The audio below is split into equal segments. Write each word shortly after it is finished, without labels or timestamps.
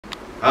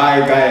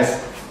Hi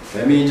guys,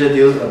 let me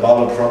introduce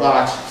about the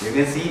product. You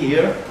can see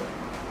here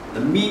the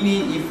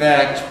mini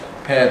effect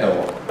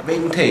pedal,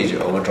 vintage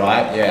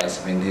overdrive.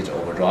 Yes, vintage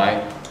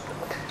overdrive.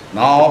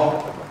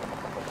 Now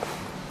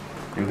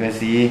you can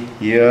see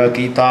here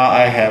guitar.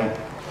 I have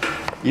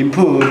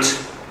input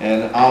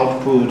and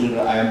output,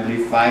 the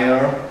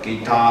amplifier,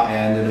 guitar,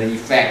 and the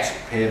effect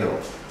pedal.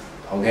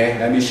 Okay,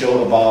 let me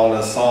show about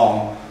the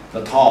song.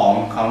 The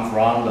tone comes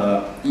from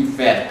the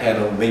effect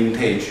pedal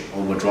vintage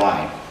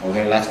overdrive.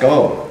 Okay, let's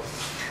go.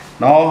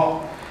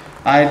 Now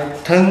I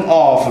turn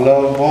off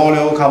the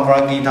volume come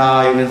from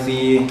guitar. You can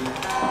see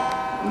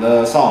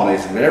the sound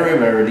is very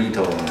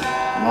little.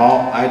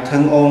 Now I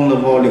turn on the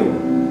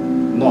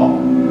volume.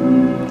 No,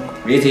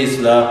 this is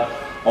the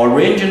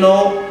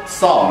original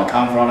sound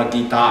come from the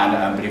guitar and the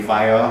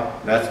amplifier.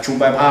 That's true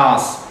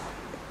bypass.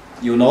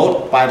 You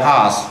know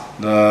bypass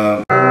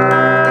the.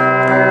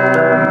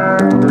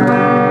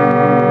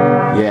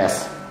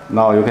 Yes.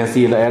 Now you can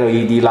see the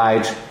LED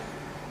light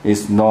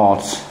is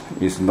not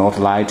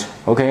light.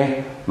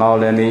 Okay. Now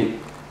let me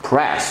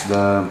press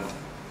the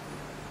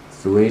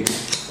switch.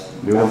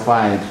 You can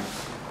find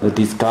the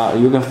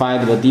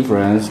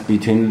difference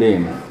between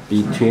them.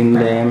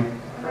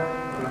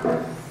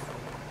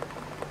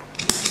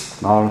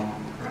 Now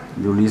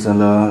you listen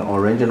the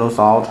original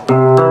sound.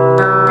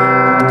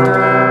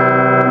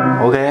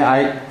 Okay,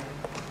 I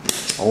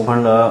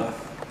open the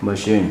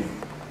machine.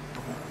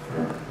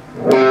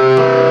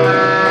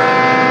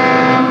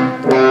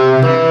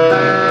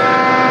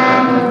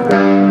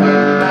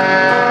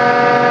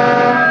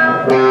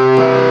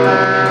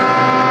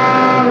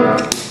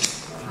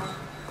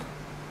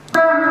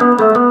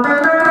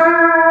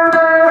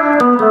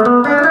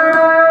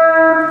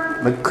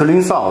 The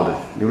clean sound.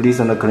 You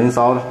listen to the clean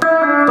sound.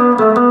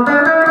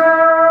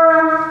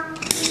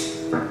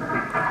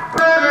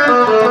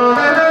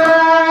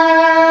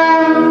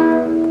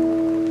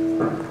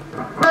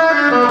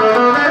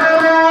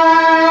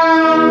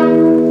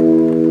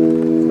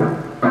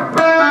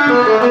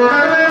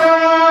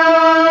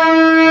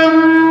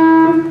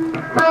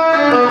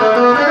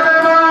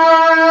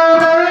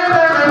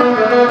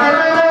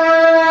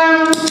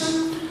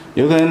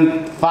 You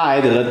can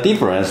find the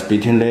difference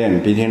between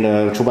them, between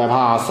the true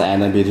bypass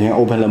and between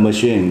open the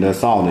machine, the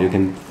sound you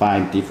can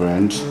find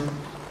different.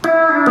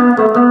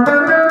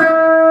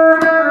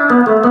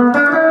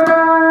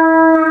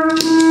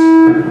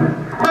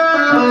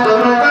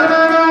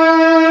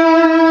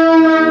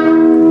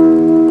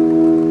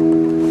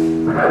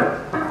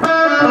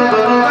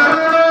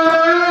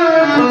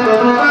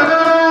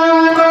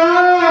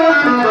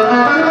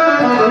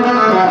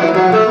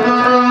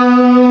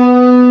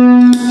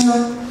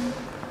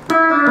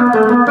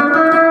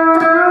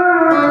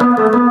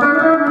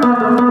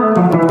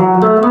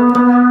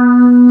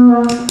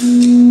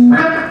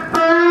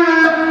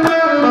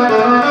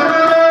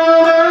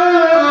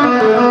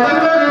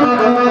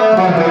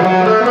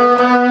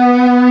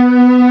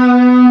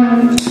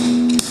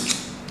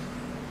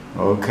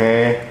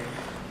 Okay,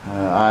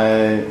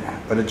 I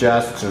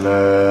adjust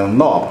the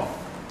knob.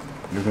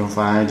 You can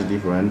find the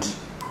difference.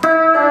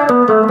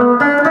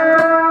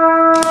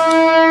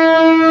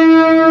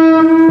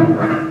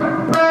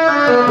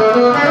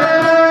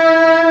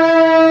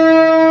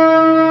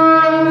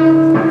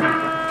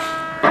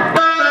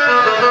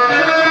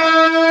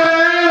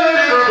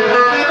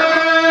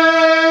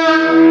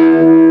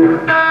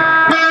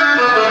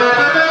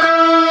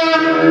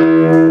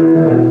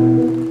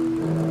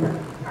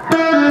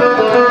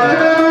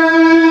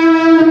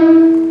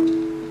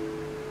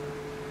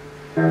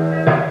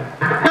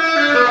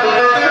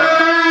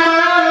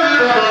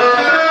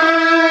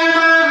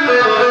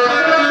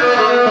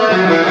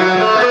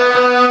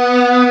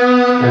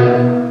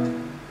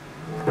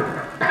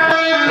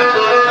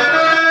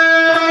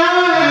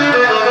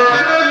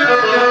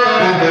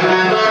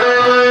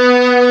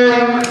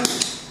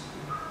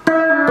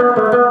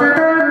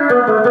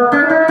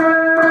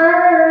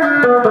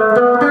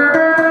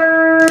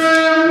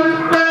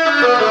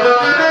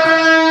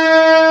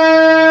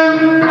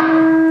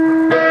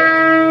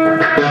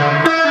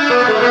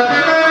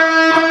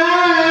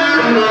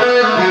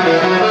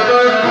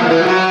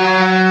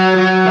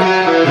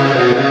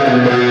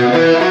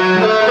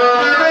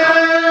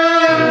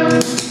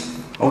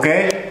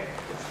 Okay,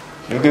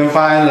 you can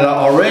find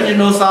the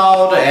original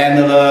sound and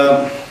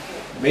the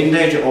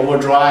vintage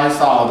overdrive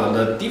sound,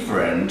 the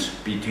difference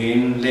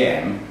between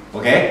them.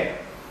 Okay,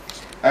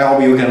 I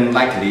hope you can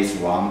like this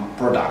one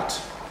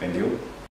product. Thank you.